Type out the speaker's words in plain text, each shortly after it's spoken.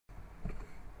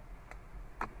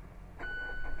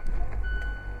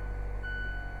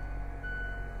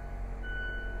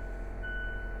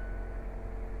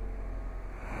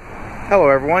Hello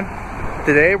everyone.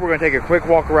 Today we're going to take a quick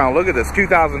walk around. Look at this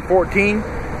 2014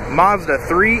 Mazda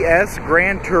 3S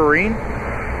Grand Touring.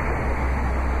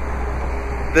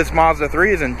 This Mazda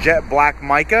 3 is in jet black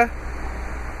mica.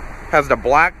 Has the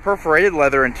black perforated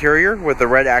leather interior with the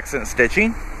red accent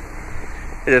stitching.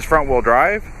 It is front wheel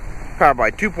drive, powered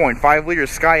by 2.5 liter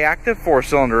SkyActiv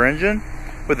 4-cylinder engine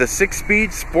with a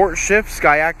 6-speed sport shift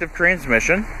SkyActiv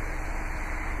transmission.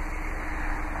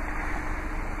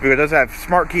 It does have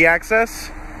smart key access,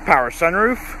 power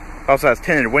sunroof, also has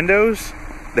tinted windows,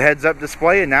 the heads-up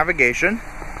display and navigation.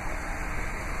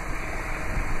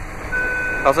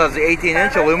 Also has the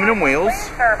 18-inch aluminum wheels.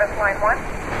 Service line 1.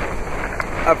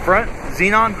 Up front,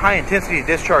 xenon high-intensity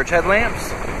discharge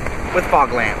headlamps with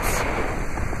fog lamps.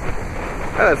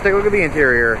 Right, let's take a look at the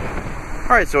interior.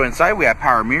 Alright, so inside we have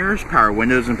power mirrors, power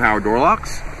windows, and power door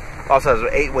locks. Also has an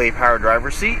 8-way power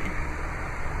driver's seat.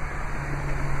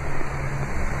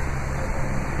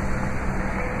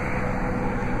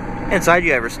 Inside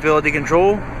you have your stability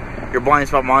control, your blind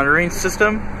spot monitoring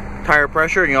system, tire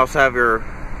pressure, and you also have your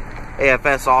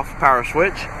AFS off power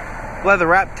switch. Leather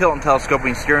wrapped tilt and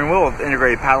telescoping steering wheel with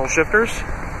integrated paddle shifters.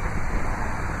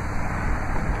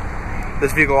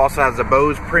 This vehicle also has a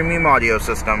Bose premium audio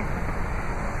system.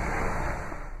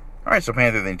 Alright, so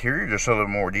panning through the interior, just show a little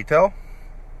more detail.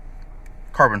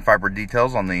 Carbon fiber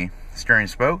details on the steering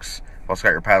spokes. Also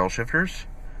got your paddle shifters,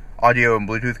 audio and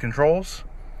Bluetooth controls,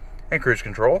 and cruise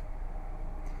control.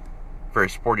 Very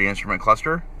sporty instrument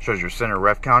cluster. Shows your center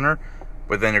ref counter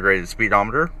with integrated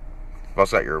speedometer. You've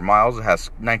also got your miles. It has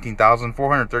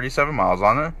 19,437 miles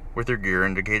on it with your gear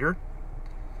indicator.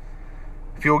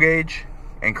 Fuel gauge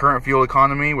and current fuel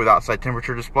economy with outside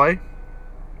temperature display.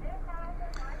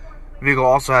 The vehicle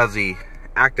also has the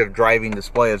active driving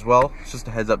display as well. It's just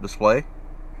a heads-up display.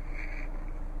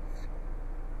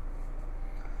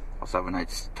 Also have a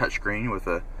nice touchscreen with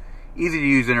a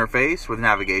easy-to-use interface with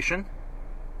navigation.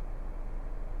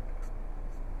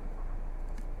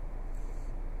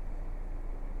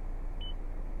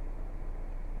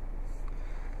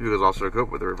 The vehicle is also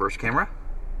equipped with a reverse camera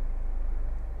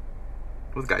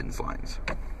with guidance lines.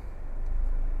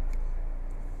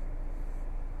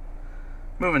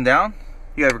 Moving down,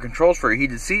 you have your controls for your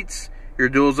heated seats, your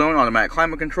dual zone automatic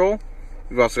climate control.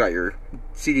 You've also got your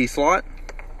CD slot,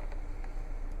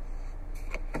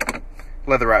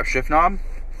 leather wrap shift knob.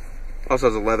 Also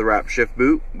has a leather wrap shift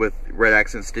boot with red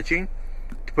accent stitching.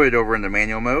 To put it over into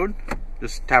manual mode,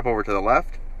 just tap over to the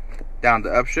left, down to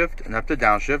upshift, and up to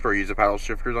downshift, or use the paddle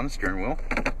shifters on the steering wheel.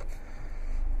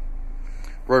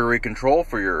 Rotary control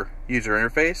for your user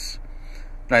interface.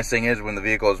 Nice thing is, when the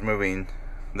vehicle is moving,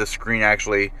 this screen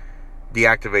actually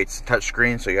deactivates the touch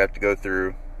screen, so you have to go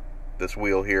through this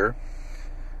wheel here.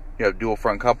 You have dual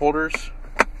front cup holders,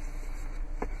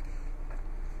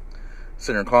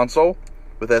 center console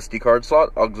with SD card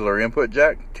slot, auxiliary input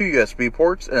jack, 2 USB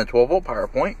ports, and a 12-volt power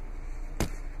point.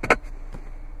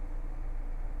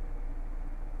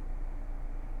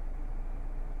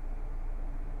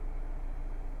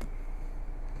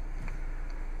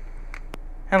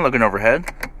 And looking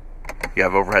overhead, you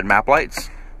have overhead map lights,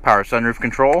 power sunroof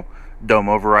control, dome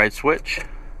override switch,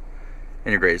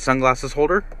 integrated sunglasses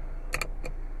holder.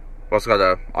 We've also got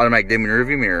an automatic dimming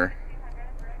rearview mirror.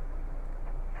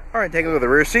 Alright, take a look at the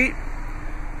rear seat.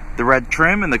 The red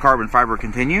trim and the carbon fiber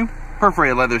continue.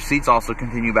 Perforated leather seats also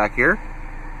continue back here.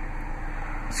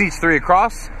 Seats 3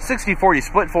 across, 60-40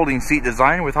 split folding seat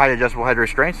design with height adjustable head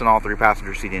restraints in all 3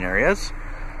 passenger seating areas.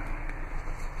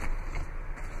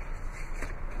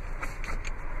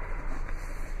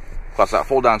 Plus that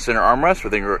fold down center armrest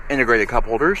with integrated cup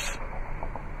holders.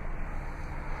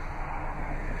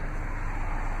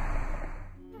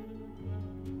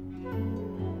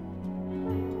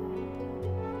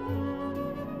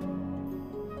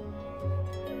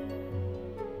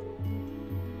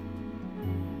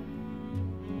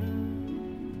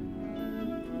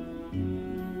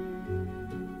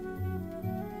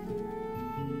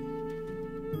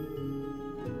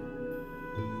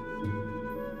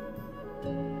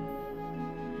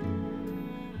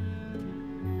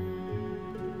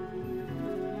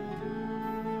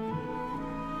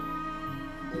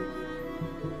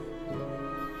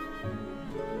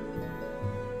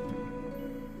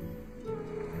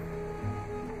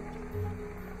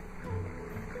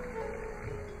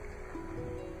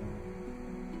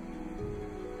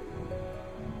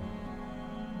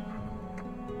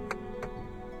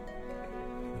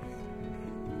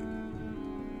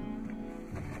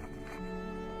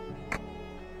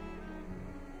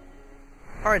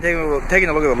 Alright, taking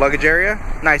a look at the luggage area.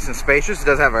 Nice and spacious. It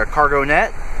does have a cargo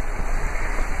net.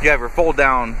 You have your fold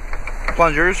down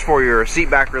plungers for your seat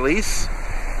back release.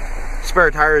 spare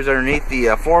tires underneath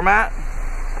the floor mat.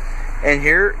 And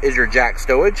here is your jack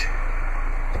stowage.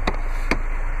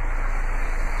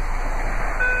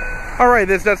 Alright,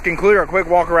 this does conclude our quick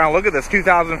walk around look at this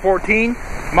 2014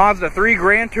 Mazda 3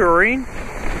 Grand Touring.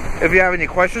 If you have any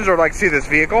questions or would like to see this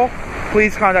vehicle,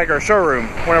 please contact our showroom.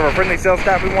 One of our friendly sales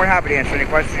staff will be more than happy to answer any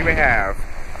questions you may have.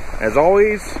 As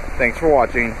always, thanks for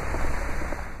watching.